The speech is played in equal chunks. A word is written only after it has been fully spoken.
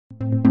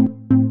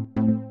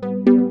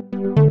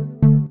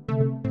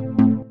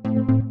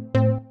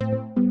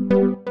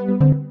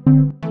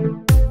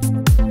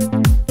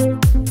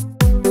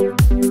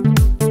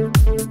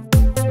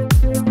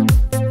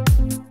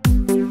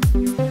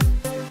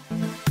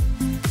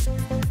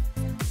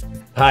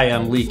Hi,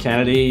 I'm Lee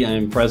Kennedy.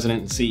 I'm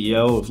President and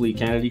CEO of Lee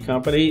Kennedy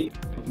Company.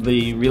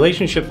 The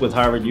relationship with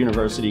Harvard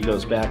University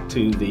goes back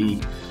to the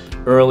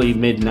early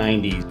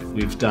mid-90s.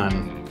 We've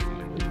done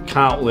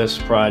countless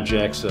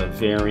projects of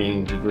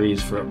varying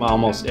degrees for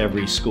almost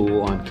every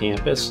school on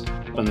campus.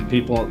 And the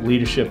people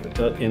leadership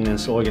in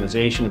this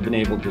organization have been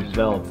able to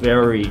develop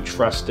very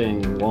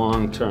trusting,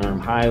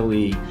 long-term,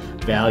 highly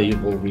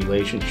valuable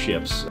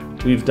relationships.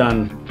 We've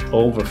done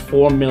over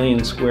 4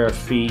 million square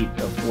feet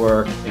of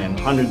work and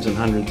hundreds of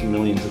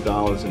millions of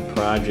dollars in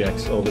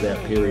projects over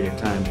that period of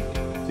time.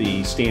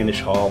 The Standish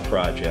Hall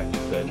project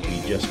that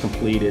we just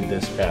completed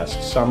this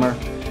past summer,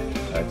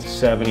 it's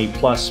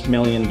 $70+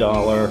 million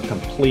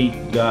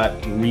complete gut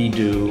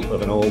redo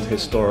of an old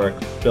historic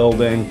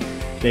building.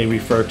 They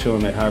refer to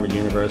them at Harvard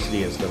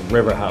University as the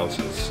river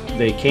houses.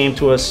 They came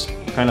to us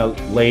kind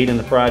of late in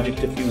the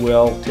project, if you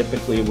will.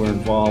 Typically we're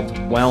involved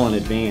well in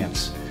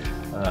advance.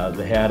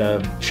 They had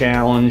a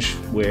challenge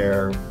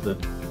where the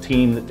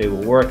team that they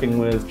were working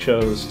with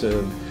chose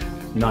to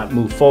not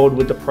move forward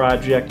with the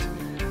project.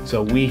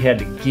 So we had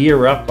to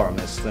gear up on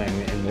this thing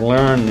and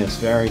learn this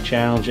very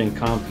challenging,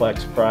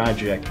 complex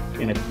project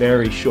in a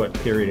very short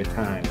period of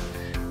time.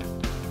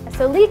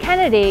 So Lee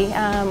Kennedy,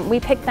 we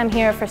picked them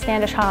here for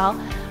Standish Hall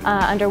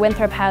under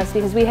Winthrop House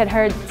because we had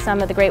heard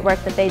some of the great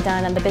work that they'd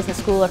done at the business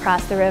school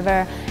across the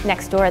river,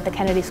 next door at the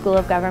Kennedy School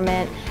of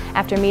Government.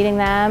 After meeting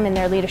them and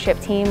their leadership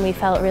team, we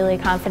felt really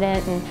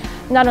confident in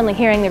not only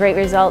hearing the great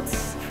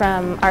results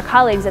from our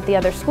colleagues at the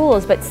other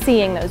schools, but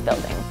seeing those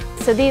buildings.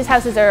 So these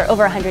houses are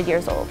over 100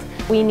 years old.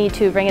 We need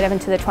to bring it up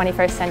into the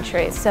 21st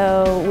century,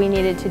 so we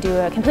needed to do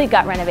a complete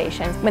gut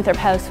renovation. Winthrop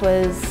House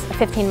was a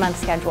 15-month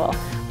schedule.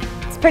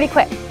 It's pretty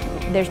quick.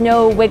 There's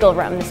no wiggle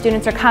room. The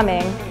students are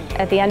coming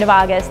at the end of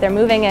August. They're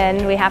moving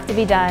in. We have to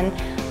be done.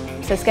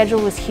 So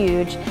schedule was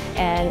huge,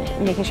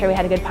 and making sure we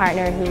had a good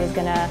partner who was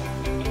going to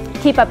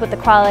keep up with the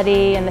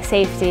quality and the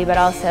safety, but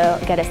also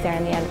get us there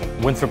in the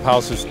end. Winthrop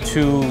House is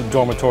 2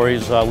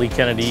 dormitories. Lee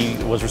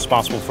Kennedy was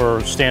responsible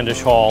for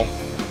Standish Hall.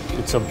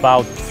 It's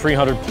about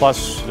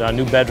 300+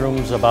 new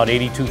bedrooms, about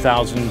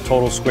 82,000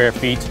 total square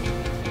feet.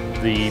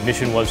 The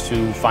mission was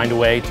to find a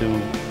way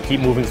to keep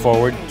moving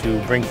forward,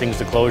 to bring things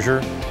to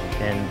closure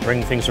and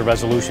bring things to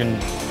resolution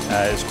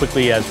as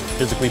quickly as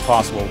physically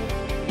possible.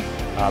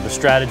 The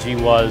strategy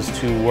was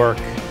to work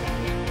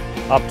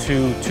up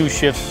to 2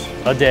 shifts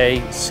a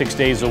day, 6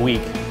 days a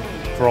week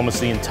for almost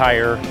the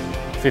entire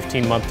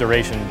 15-month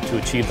duration to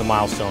achieve the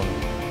milestone.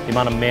 The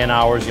amount of man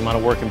hours, the amount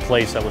of work in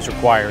place that was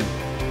required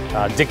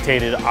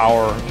dictated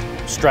our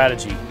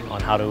strategy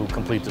on how to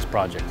complete this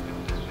project.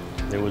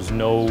 There was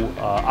no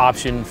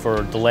option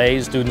for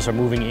delays. Students are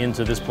moving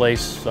into this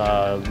place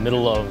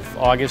middle of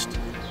August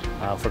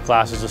for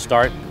classes to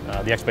start.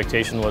 The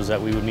expectation was that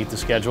we would meet the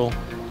schedule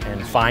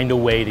and find a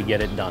way to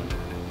get it done.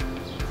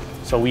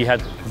 So we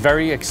had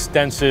very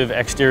extensive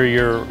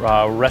exterior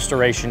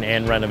restoration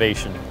and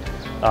renovation.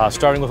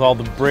 Starting with all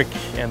the brick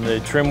and the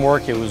trim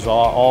work, it was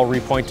all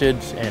repointed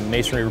and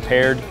masonry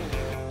repaired.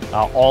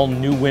 All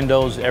new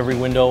windows, every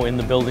window in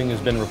the building has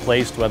been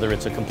replaced, whether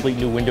it's a complete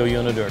new window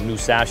unit or new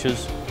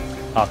sashes.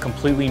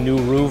 Completely new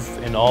roof,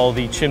 and all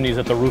the chimneys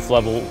at the roof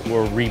level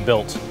were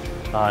rebuilt,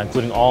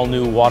 including all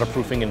new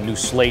waterproofing and new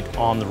slate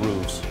on the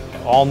roofs.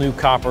 All new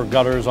copper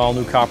gutters, all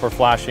new copper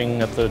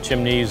flashing at the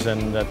chimneys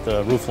and at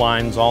the roof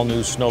lines, all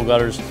new snow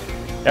gutters.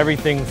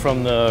 Everything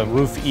from the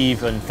roof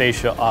eave and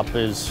fascia up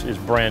is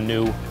brand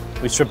new.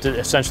 We stripped it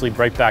essentially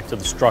right back to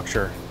the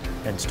structure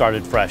and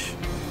started fresh.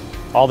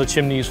 All the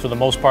chimneys, for the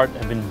most part,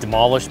 have been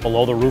demolished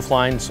below the roof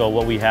line, so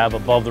what we have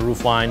above the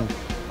roof line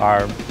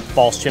are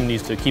false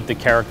chimneys to keep the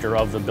character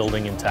of the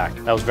building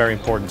intact. That was very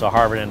important to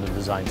Harvard and the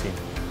design team.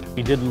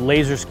 We did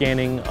laser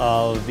scanning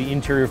of the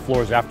interior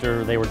floors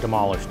after they were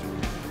demolished.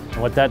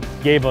 And what that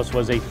gave us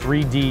was a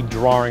 3D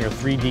drawing or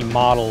 3D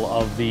model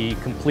of the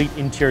complete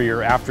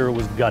interior after it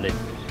was gutted.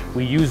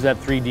 We used that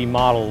 3D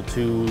model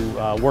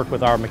to work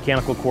with our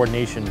mechanical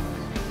coordination.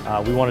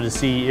 We wanted to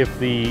see if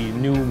the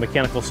new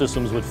mechanical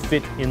systems would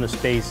fit in the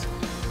space,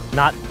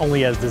 not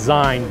only as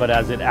designed, but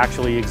as it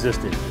actually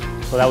existed.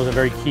 So that was a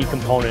very key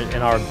component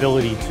in our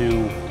ability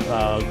to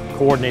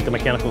coordinate the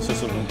mechanical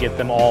systems and get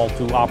them all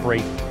to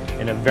operate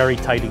in a very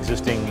tight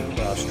existing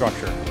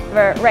structure.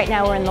 Right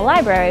now we're in the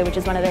library, which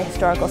is one of the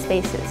historical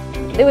spaces.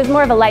 It was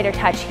more of a lighter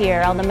touch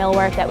here. All the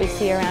millwork that we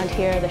see around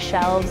here, the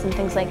shelves and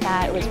things like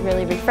that, it was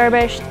really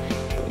refurbished.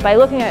 By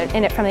looking at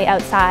it from the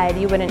outside,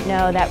 you wouldn't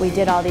know that we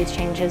did all these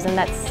changes, and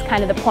that's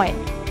kind of the point.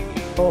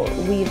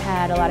 We've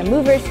had a lot of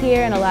movers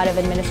here and a lot of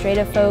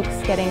administrative folks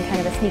getting kind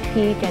of a sneak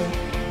peek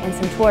and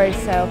some tours,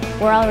 so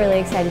we're all really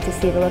excited to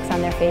see the looks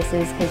on their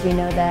faces because we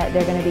know that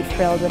they're going to be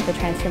thrilled with the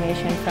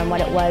transformation from what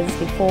it was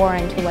before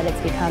and to what it's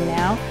become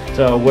now.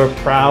 So we're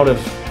proud of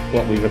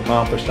what we've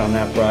accomplished on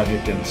that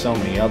project and so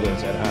many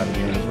others at Harvard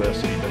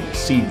University, but to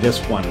see this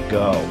one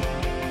go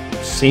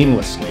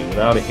seamlessly,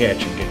 without a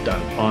hitch, and get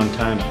done on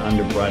time and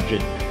under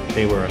budget,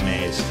 they were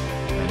amazed.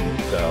 And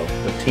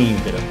the team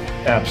did an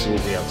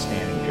absolutely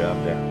outstanding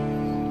job there.